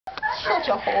Such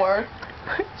a whore.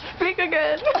 Speak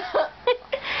again.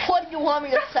 What do you want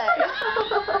me to say?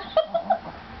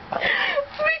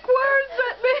 Speak words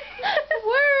at me.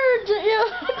 Words at you.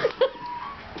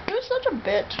 You're such a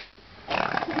bitch.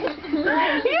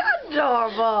 You're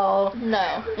adorable.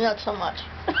 No, not so much.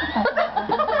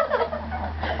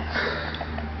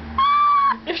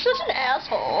 You're such an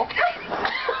asshole.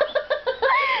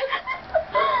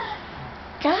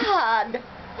 God.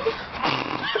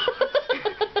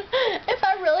 If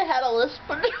I really had a lisp.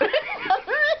 I don't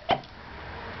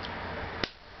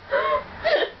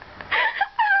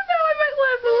know, I might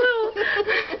laugh a little.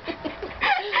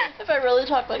 If I really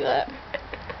talk like that.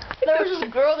 There was this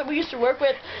girl that we used to work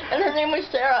with, and her name was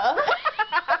Sarah.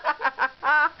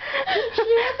 She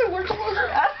had to work close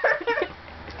together.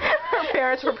 Her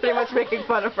parents were pretty much making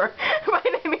fun of her. My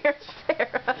name here is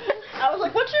Sarah. I was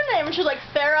like, what's your name? And she's like,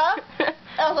 Farrah. And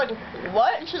I was like,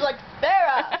 what? And she's like,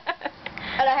 Farrah.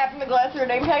 And I happened to glance through her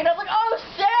name tag, and I was like, oh,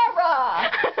 Sarah.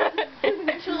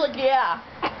 And she was like, yeah.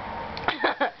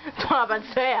 That's what I've been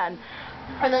saying.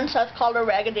 And then Seth called her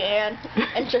Raggedy Ann,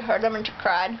 and she heard him and she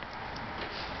cried.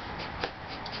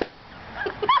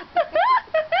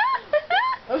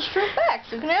 Those true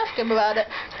facts. You can ask him about it.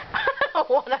 I don't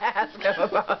want to ask him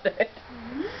about it.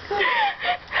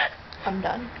 I'm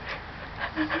done.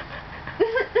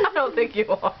 I don't think you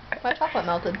are. My chocolate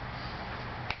melted.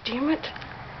 Damn it.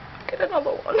 Get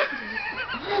another one.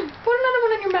 Put another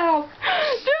one in your mouth.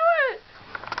 Do it!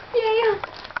 Yeah.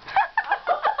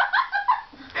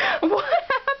 What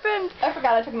happened? I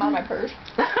forgot I took them out of my purse.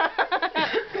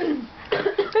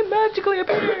 They magically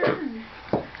appeared.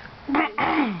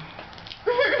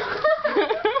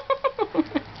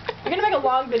 We're gonna make a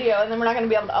long video and then we're not gonna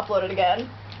be able to upload it again.